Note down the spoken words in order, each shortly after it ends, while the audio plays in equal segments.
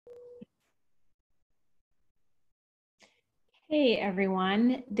Hey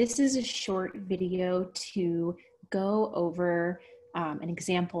everyone, this is a short video to go over an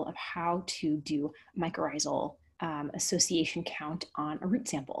example of how to do mycorrhizal association count on a root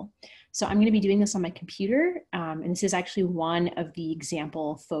sample. So I'm going to be doing this on my computer, and this is actually one of the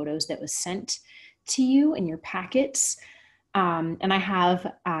example photos that was sent to you in your packets. And I have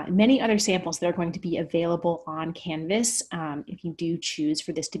many other samples that are going to be available on Canvas. If you do choose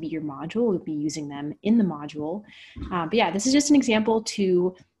for this to be your module, we'll be using them in the module. But yeah, this is just an example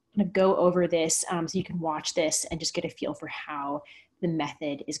to kind of go over this so you can watch this and just get a feel for how the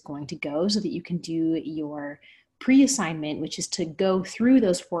method is going to go so that you can do your pre-assignment, which is to go through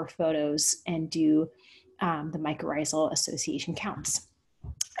those 4 photos and do the mycorrhizal association counts.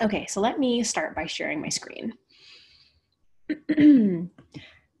 Okay, so let me start by sharing my screen. Okay,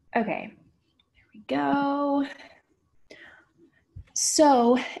 there we go.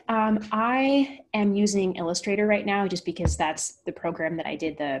 So I am using Illustrator right now just because that's the program that I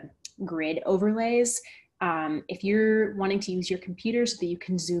did the grid overlays. If you're wanting to use your computer so that you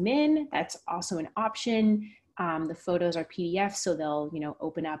can zoom in, that's also an option. The photos are PDF, so they'll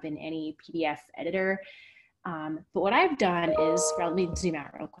open up in any PDF editor. But what I've done is, let me zoom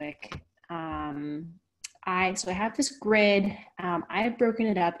out real quick. So I have this grid. I have broken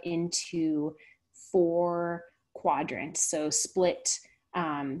it up into 4 quadrants, so split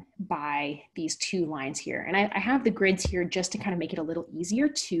by these 2 lines here. And I have the grids here just to kind of make it a little easier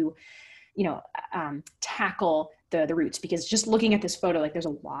to, tackle the roots, because just looking at this photo, like there's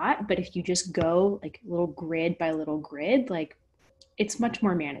a lot, but if you just go like little grid by little grid, like it's much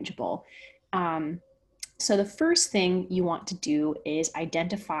more manageable. So the first thing you want to do is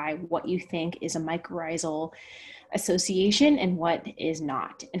identify what you think is a mycorrhizal association and what is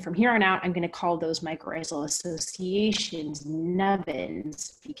not. And from here on out, I'm going to call those mycorrhizal associations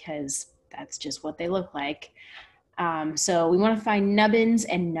nubbins because that's just what they look like. So we want to find nubbins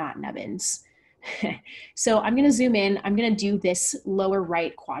and not nubbins. So I'm going to zoom in. I'm going to do this lower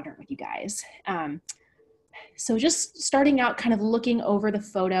right quadrant with you guys. So just starting out, kind of looking over the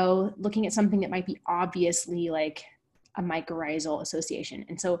photo, looking at something that might be obviously like a mycorrhizal association.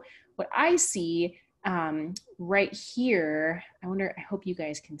 And so what I see right here, I hope you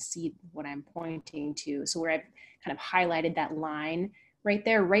guys can see what I'm pointing to. So where I've kind of highlighted that line right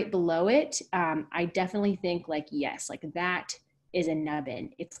there, right below it, I definitely think like, yes, like that is a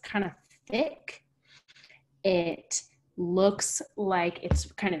nubbin. It's kind of thick. It looks like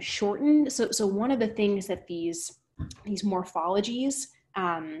it's kind of shortened. So one of the things that these morphologies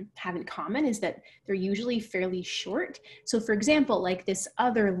have in common is that they're usually fairly short. So for example, like this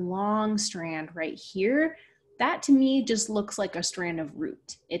other long strand right here, that to me just looks like a strand of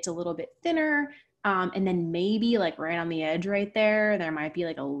root. It's a little bit thinner. And then maybe like right on the edge right there might be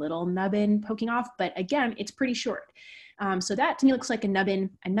like a little nubbin poking off, but again, it's pretty short. So that to me looks like a nubbin.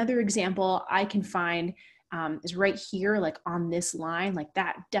 Another example I can find is right here, like on this line, like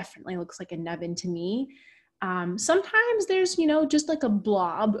that definitely looks like a nubbin to me. Sometimes there's, just like a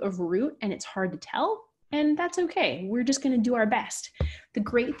blob of root and it's hard to tell, and that's okay. We're just going to do our best. The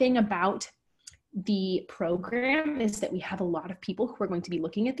great thing about the program is that we have a lot of people who are going to be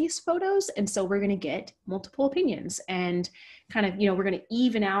looking at these photos, and so we're going to get multiple opinions and kind of, we're going to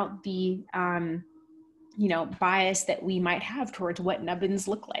even out the, bias that we might have towards what nubbins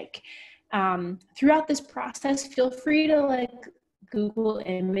look like. Throughout this process, feel free to like Google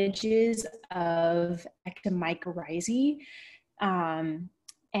images of ectomycorrhizae,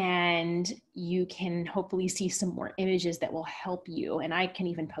 and you can hopefully see some more images that will help you. And I can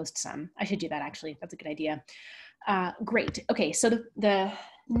even post some. I should do that actually. That's a good idea. Great. Okay, so the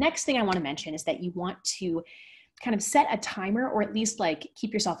next thing I want to mention is that you want to kind of set a timer, or at least like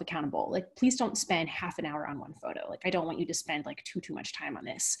keep yourself accountable. Like please don't spend half an hour on one photo. Like I don't want you to spend like too much time on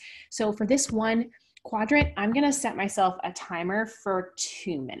this. So for this one quadrant, I'm going to set myself a timer for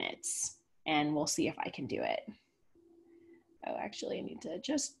 2 minutes and we'll see if I can do it. Oh, actually I need to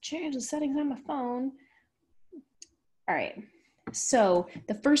just change the settings on my phone. All right. So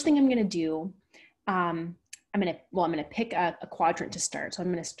the first thing I'm going to do, I'm going to pick a quadrant to start. So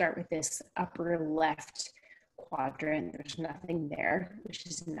I'm going to start with this upper left quadrant. There's nothing there, which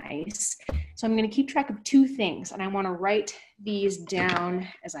is nice. So I'm going to keep track of 2 things, and I want to write these down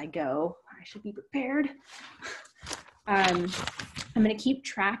as I go. I should be prepared. I'm going to keep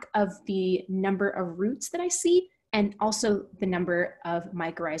track of the number of roots that I see and also the number of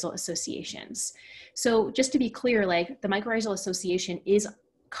mycorrhizal associations. So just to be clear, like the mycorrhizal association is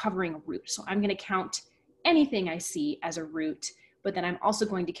covering a root. So I'm going to count anything I see as a root, but then I'm also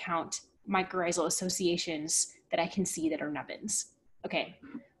going to count mycorrhizal associations that I can see that are nubbins. Okay,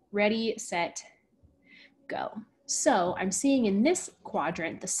 ready, set, go. So I'm seeing in this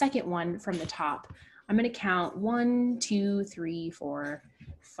quadrant, the second one from the top, I'm going to count 1, 2, 3, 4,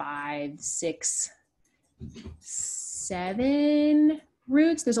 5, 6, 7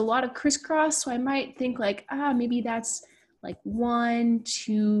 roots. There's a lot of crisscross, so I might think like, maybe that's like 1,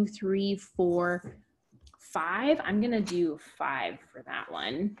 2, 3, 4, 5. I'm gonna do 5 for that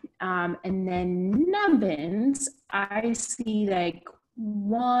one. And then nubbins, I see like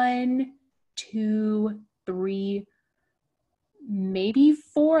 1, 2, 3, maybe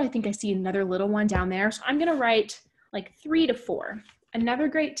 4. I think I see another little one down there. So I'm gonna write like 3 to 4. Another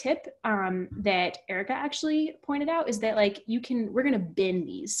great tip that Erica actually pointed out is that like we're gonna bin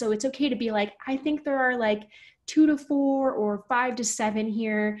these. So it's okay to be like, I think there are like 2 to 4 or 5 to 7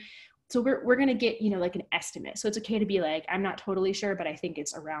 here. So we're gonna get, like an estimate. So it's okay to be like, I'm not totally sure, but I think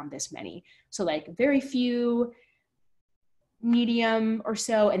it's around this many. So like very few, medium or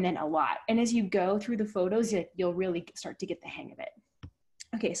so, and then a lot. And as you go through the photos, you'll really start to get the hang of it.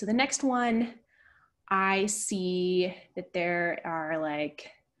 Okay, so the next one, I see that there are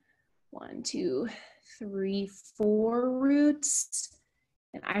like 1, 2, 3, 4 roots,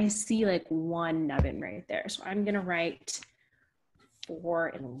 and I see like 1 nubbin right there. So I'm gonna write 4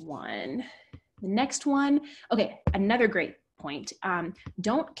 and 1. The next one, okay, another great point.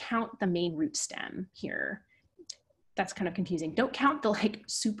 Don't count the main root stem here. That's kind of confusing. Don't count the like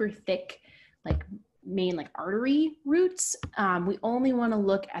super thick, like main like artery roots. We only want to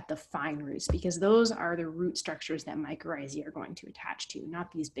look at the fine roots because those are the root structures that mycorrhizae are going to attach to,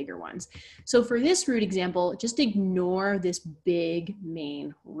 not these bigger ones. So for this root example, just ignore this big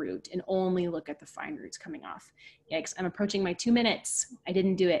main root and only look at the fine roots coming off. Yikes, I'm approaching my 2 minutes. I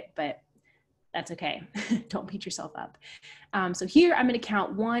didn't do it, but that's okay. Don't beat yourself up. So here I'm going to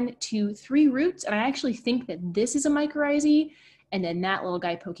count 1, 2, 3 roots, and I actually think that this is a mycorrhizae, and then that little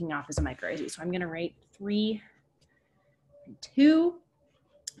guy poking off is a mycorrhizae. So I'm going to write 3 and 2.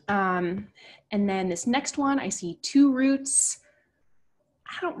 And then this next one, I see 2 roots.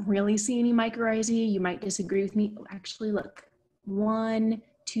 I don't really see any mycorrhizae. You might disagree with me. Oh, actually, look, 1,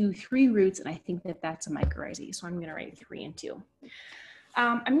 2, 3 roots, and I think that that's a mycorrhizae. So I'm going to write 3 and 2.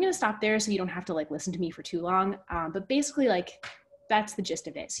 I'm going to stop there so you don't have to like listen to me for too long. But basically like that's the gist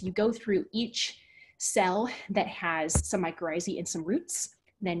of it. So you go through each cell that has some mycorrhizae and some roots.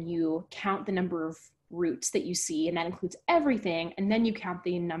 Then you count the number of roots that you see, and that includes everything. And then you count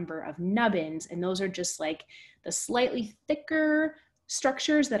the number of nubbins. And those are just like the slightly thicker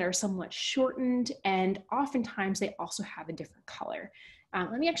structures that are somewhat shortened. And oftentimes they also have a different color.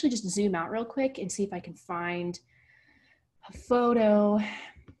 Let me actually just zoom out real quick and see if I can find a photo.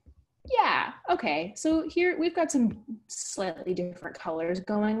 Yeah, okay. So here we've got some slightly different colors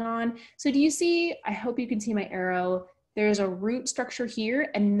going on. So do you see, I hope you can see my arrow. There's a root structure here,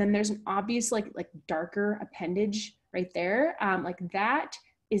 and then there's an obvious like darker appendage right there. Like that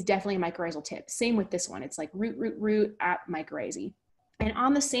is definitely a mycorrhizal tip. Same with this one. It's like root at mycorrhizae. And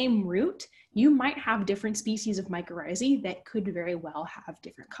on the same root, you might have different species of mycorrhizae that could very well have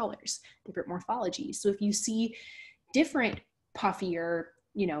different colors, different morphologies. So if you see different puffier,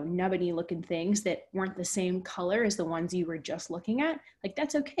 nubbiny looking things that weren't the same color as the ones you were just looking at, like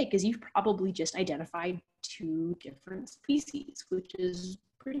that's okay because you've probably just identified 2 different species, which is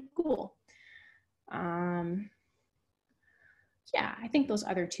pretty cool. Yeah, I think those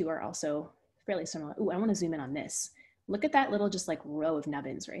other 2 are also fairly similar. Ooh, I want to zoom in on this. Look at that little just like row of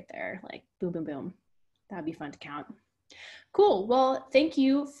nubbins right there, like boom, boom, boom. That'd be fun to count. Cool. Well, thank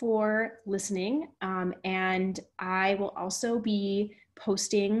you for listening. And I will also be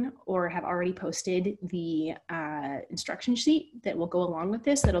posting or have already posted the instruction sheet that will go along with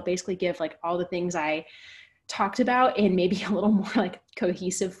this. That'll basically give like all the things I talked about in maybe a little more like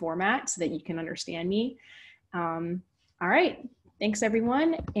cohesive format so that you can understand me. All right. Thanks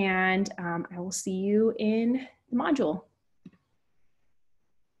everyone. And I will see you in the module.